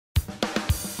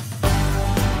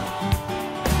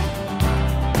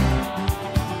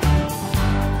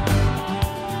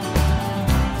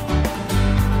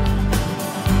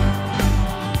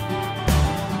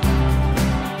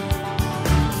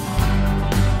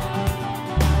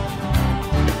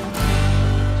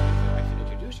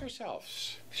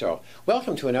So,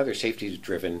 welcome to another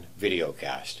safety-driven video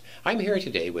cast. I'm here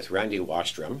today with Randy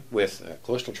Wostrom with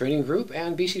Coastal Training Group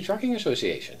and BC Trucking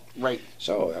Association. Right.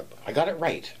 So, I got it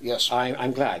right. Yes.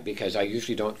 I'm glad, because I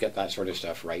usually don't get that sort of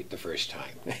stuff right the first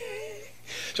time.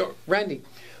 So, Randy,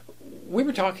 we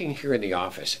were talking here in the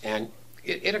office, and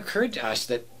it occurred to us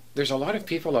that there's a lot of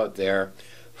people out there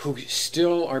who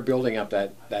still are building up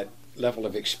that level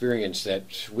of experience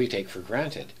that we take for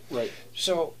granted. Right.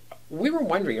 So, we were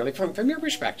wondering, like, from your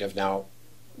perspective now,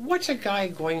 what's a guy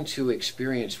going to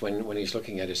experience when he's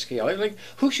looking at a scale? Like,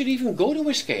 who should even go to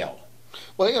a scale?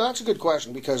 Well, yeah, that's a good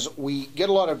question, because we get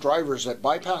a lot of drivers that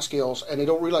bypass scales and they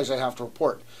don't realize they have to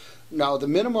report. Now, the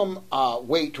minimum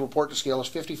weight to report to scale is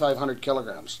 5,500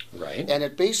 kilograms. Right. And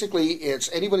it's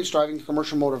anybody's driving a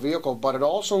commercial motor vehicle, but it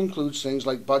also includes things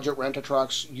like budget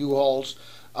rent-a-trucks, U-Hauls,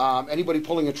 anybody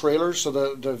pulling a trailer, so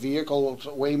the vehicle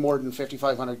will weigh more than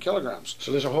 5,500 kilograms.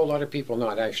 So there's a whole lot of people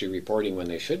not actually reporting when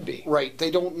they should be. Right.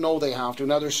 They don't know they have to.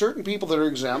 Now, there's certain people that are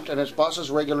exempt, and it's buses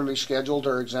regularly scheduled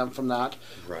are exempt from that.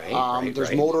 Right. There's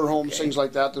motorhomes, things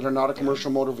like that are not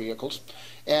commercial motor vehicles.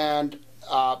 And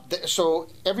so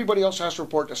everybody else has to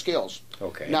report to scales.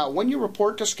 Okay. Now, when you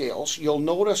report to scales, you'll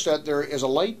notice that there is a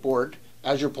light board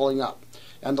as you're pulling up.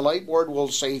 And the light board will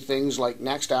say things like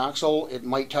next axle. It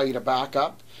might tell you to back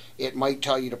up. It might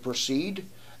tell you to proceed.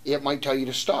 It might tell you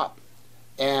to stop.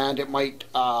 And it might,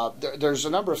 there's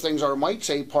a number of things, or it might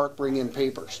say park, bring in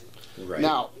papers. Right.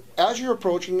 Now, as you're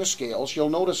approaching the scales, you'll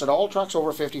notice that all trucks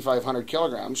over 5,500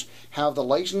 kilograms have the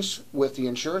license with the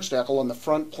insurance decal on the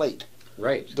front plate.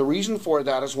 Right. The reason for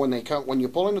that is when you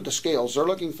pull into the scales, they're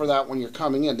looking for that when you're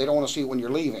coming in. They don't want to see it when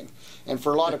you're leaving. And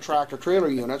for a lot of tractor-trailer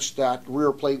units, that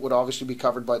rear plate would obviously be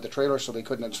covered by the trailer, so they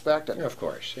couldn't inspect it. Of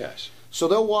course, yes. So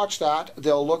they'll watch that.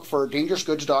 They'll look for dangerous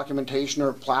goods documentation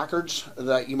or placards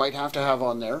that you might have to have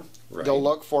on there. Right. They'll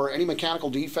look for any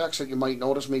mechanical defects that you might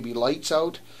notice, maybe lights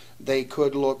out. They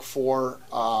could look for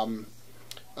other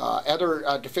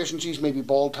deficiencies, maybe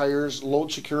bald tires,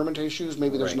 load securement issues,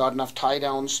 maybe there's not enough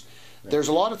tie-downs. There's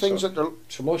a lot of things that are...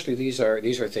 So mostly these are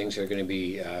things that are going to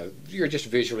be, you're just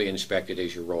visually inspected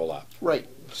as you roll up. Right.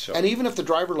 So. And even if the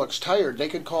driver looks tired, they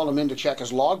could call him in to check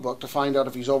his logbook to find out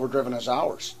if he's overdriven his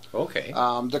hours. Okay.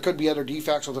 There could be other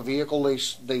defects with the vehicle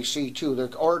they see too.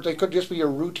 Or they could just be a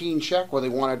routine check where they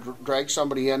want to drag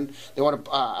somebody in. They want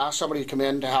to ask somebody to come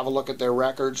in to have a look at their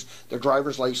records, their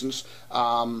driver's license.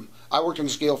 I worked in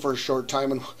the scale for a short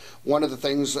time, and one of the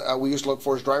things we used to look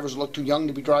for is drivers that look too young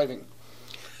to be driving.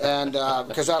 And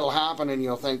because that'll happen, and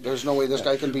you'll think there's no way this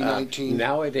guy can be 19.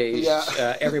 Nowadays,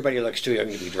 everybody looks too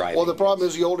young to be driving. Well, the problem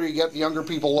is the older you get, the younger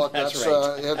people look. That's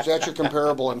right. That's your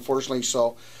comparable, unfortunately.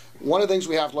 So, one of the things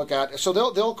we have to look at. So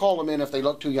they'll call them in if they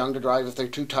look too young to drive, if they're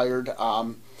too tired.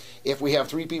 If we have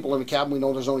 3 people in the cabin, we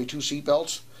know there's only 2 seat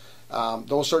belts.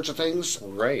 Those sorts of things.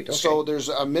 Right. Okay. So there's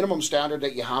a minimum standard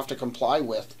that you have to comply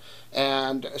with.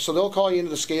 And so they'll call you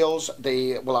into the scales.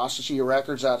 They will ask to see your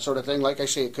records, that sort of thing. Like I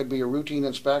say, it could be a routine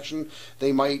inspection.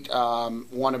 They might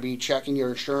want to be checking your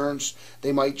insurance.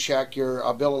 They might check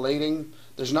your bill of lading.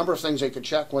 There's a number of things they could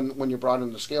check when you're brought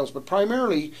into the scales. But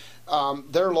primarily,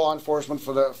 they're law enforcement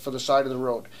for the side of the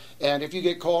road. And if you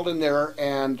get called in there,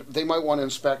 and they might want to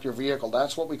inspect your vehicle,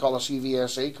 that's what we call a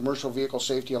CVSA, Commercial Vehicle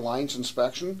Safety Alliance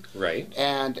inspection. Right.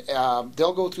 And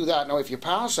they'll go through that. Now, if you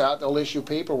pass that, they'll issue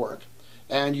paperwork.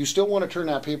 And you still want to turn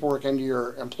that paperwork into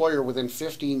your employer within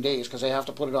 15 days because they have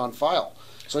to put it on file.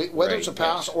 So whether it's a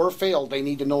pass or fail, they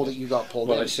need to know that you got pulled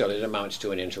in. Well, it amounts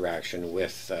to an interaction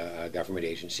with a government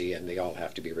agency, and they all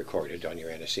have to be recorded on your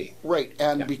NSE. Right,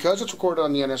 and because it's recorded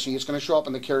on the NSE, it's going to show up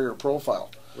in the carrier profile.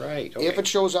 Right. Okay. If it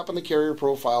shows up in the carrier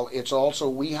profile, it's also,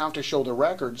 we have to show the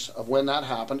records of when that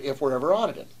happened if we're ever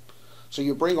audited. So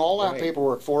you bring all that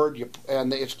paperwork forward,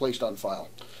 and it's placed on file.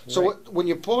 So when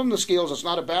you pull in the scales, it's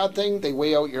not a bad thing. They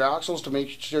weigh out your axles to make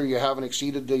sure you haven't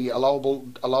exceeded the allowable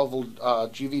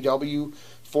GVW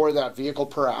for that vehicle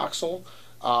per axle.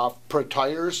 Per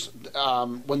tires,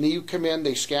 when you come in,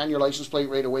 they scan your license plate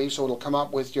right away, so it'll come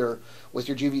up with your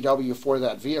GVW for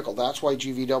that vehicle. That's why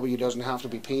GVW doesn't have to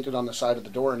be painted on the side of the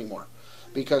door anymore,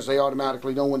 because they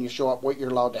automatically know when you show up what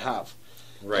you're allowed to have.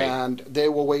 Right. And they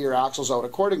will weigh your axles out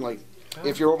accordingly.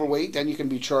 If you're overweight, then you can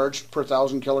be charged per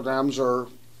 1,000 kilograms, or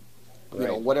you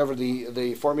know, whatever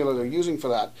the formula they're using for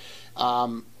that.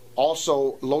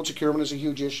 Also, load securement is a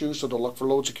huge issue, so they'll look for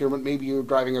load securement. Maybe you're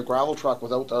driving a gravel truck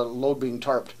without the load being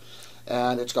tarped,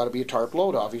 and it's got to be a tarp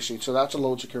load, obviously, so that's a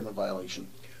load securement violation.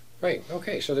 Right,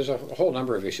 okay, so there's a whole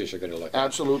number of issues they're going to look at.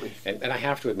 Absolutely. And I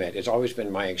have to admit, it's always been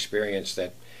my experience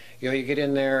that, you know, you get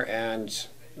in there and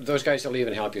those guys will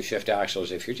even help you shift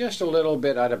axles if you're just a little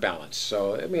bit out of balance.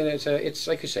 So I mean, it's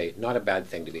like you say, not a bad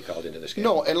thing to be called into the scale.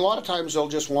 No, and a lot of times they'll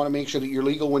just want to make sure that you're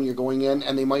legal when you're going in,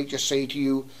 and they might just say to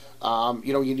you,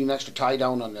 you know, you need an extra tie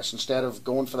down on this. Instead of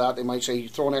going for that, they might say,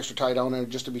 throw an extra tie down in it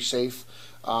just to be safe.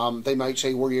 They might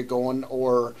say where you're going,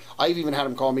 or I've even had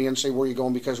them call me and say where you're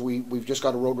going because we've just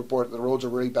got a road report. The roads are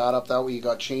really bad up that way. You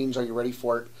got chains. Are you ready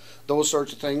for it? Those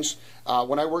sorts of things.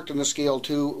 When I worked in the scale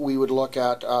too, we would look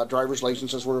at driver's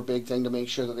licenses were a big thing to make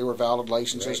sure that they were valid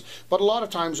licenses. Right. But a lot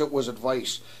of times it was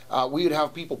advice. We would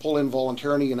have people pull in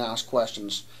voluntarily and ask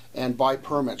questions and buy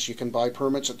permits. You can buy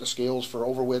permits at the scales for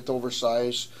overwidth,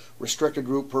 oversize, restricted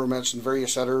route permits, and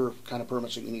various other kind of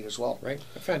permits that you need as well. Right,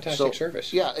 a fantastic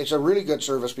service. Yeah, it's a really good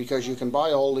service because you can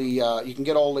buy all the, you can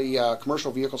get all the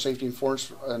commercial vehicle safety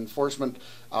enforcement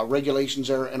regulations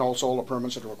there, and also all the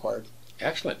permits that are required.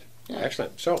 Excellent. Yeah.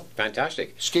 Excellent. So,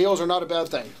 fantastic. Scales are not a bad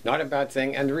thing. Not a bad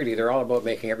thing, and really, they're all about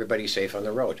making everybody safe on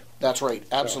the road. That's right.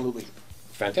 Absolutely. So,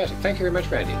 fantastic. Thank you very much,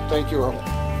 Randy. Thank you,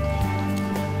 Earl.